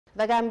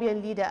The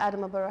Gambian leader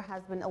Adama Barrow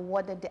has been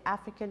awarded the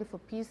African for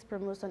Peace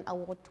Promotion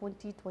Award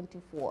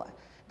 2024.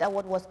 The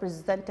award was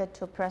presented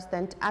to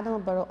President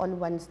Adama Barrow on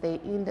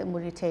Wednesday in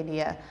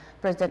Mauritania.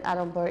 President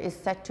Adama Barrow is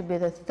said to be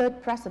the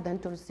third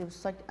president to receive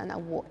such an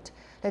award.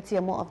 Let's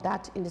hear more of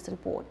that in this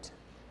report.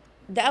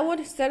 The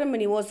award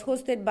ceremony was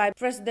hosted by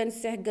President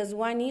Sheikh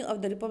Ghazouani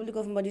of the Republic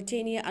of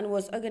Mauritania and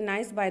was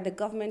organized by the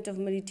government of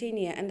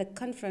Mauritania and the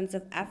Conference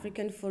of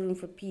African Forum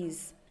for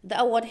Peace. The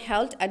award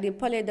held at the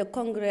Palais de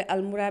Congrès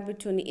Al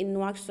Mourabitoun in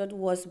Nouakchott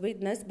was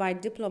witnessed by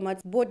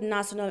diplomats both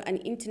national and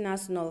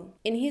international.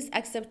 In his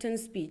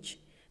acceptance speech,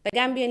 the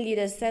Gambian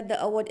leader said the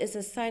award is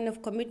a sign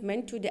of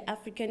commitment to the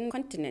African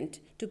continent,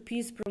 to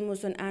peace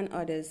promotion and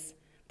others.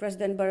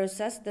 President Barrow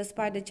says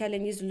despite the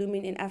challenges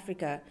looming in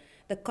Africa,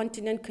 the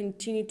continent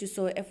continued to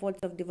show efforts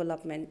of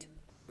development.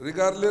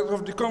 Regardless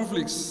of the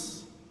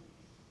conflicts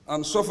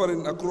and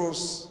suffering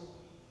across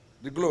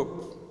the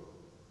globe,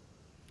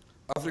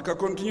 Africa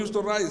continues to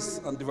rise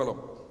and develop.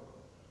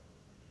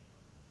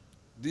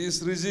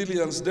 This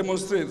resilience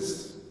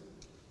demonstrates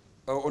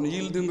our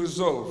unyielding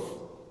resolve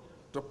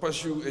to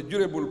pursue a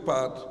durable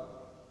path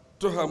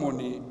to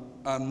harmony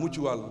and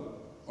mutual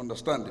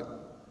understanding.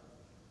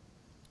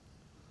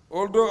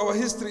 Although our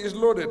history is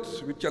loaded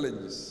with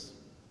challenges,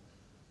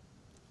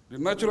 the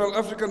natural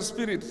African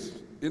spirit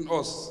in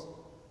us,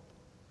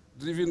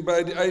 driven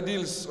by the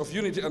ideals of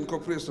unity and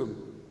cooperation,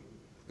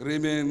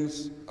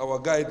 remains our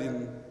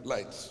guiding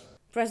light.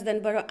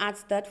 President Barrow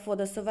adds that for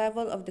the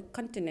survival of the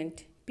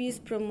continent, peace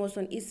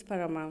promotion is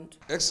paramount.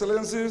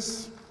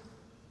 Excellencies,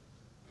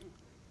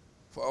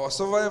 for our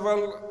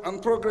survival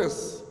and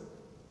progress,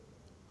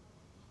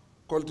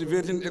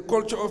 cultivating a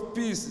culture of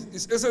peace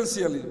is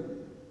essentially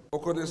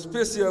of a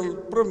special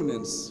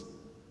prominence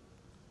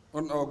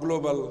on our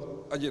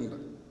global agenda.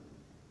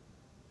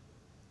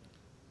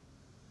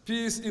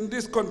 Peace in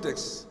this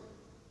context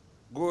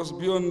goes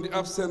beyond the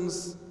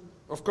absence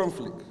of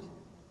conflict.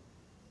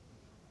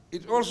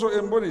 It also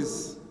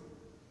embodies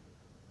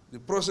the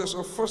process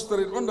of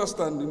fostering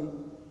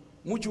understanding,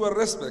 mutual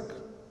respect,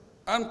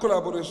 and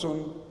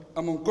collaboration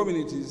among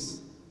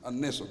communities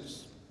and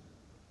nations.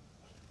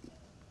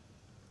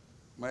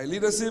 My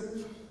leadership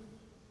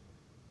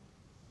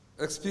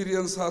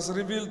experience has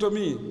revealed to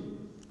me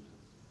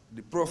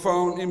the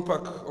profound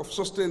impact of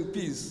sustained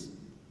peace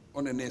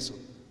on a nation.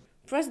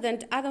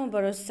 President Adama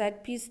Barrow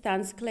said peace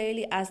stands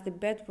clearly as the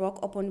bedrock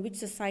upon which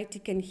society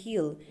can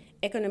heal,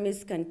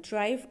 economies can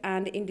thrive,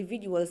 and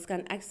individuals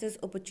can access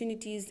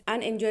opportunities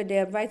and enjoy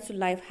their right to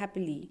life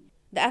happily.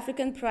 The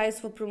African Prize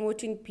for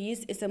Promoting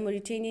Peace is a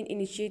Mauritanian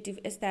initiative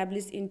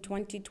established in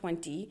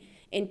 2020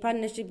 in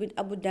partnership with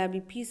Abu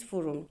Dhabi Peace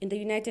Forum in the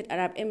United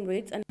Arab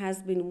Emirates and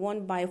has been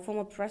won by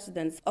former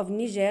presidents of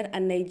Niger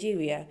and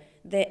Nigeria,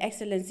 Their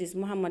Excellencies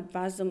Mohamed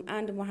Bazoum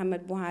and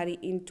Mohamed Buhari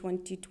in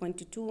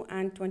 2022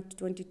 and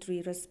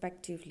 2023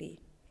 respectively.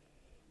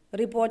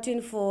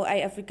 Reporting for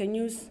Eyeafrica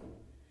News,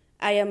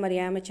 I am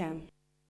Yahya Jammeh.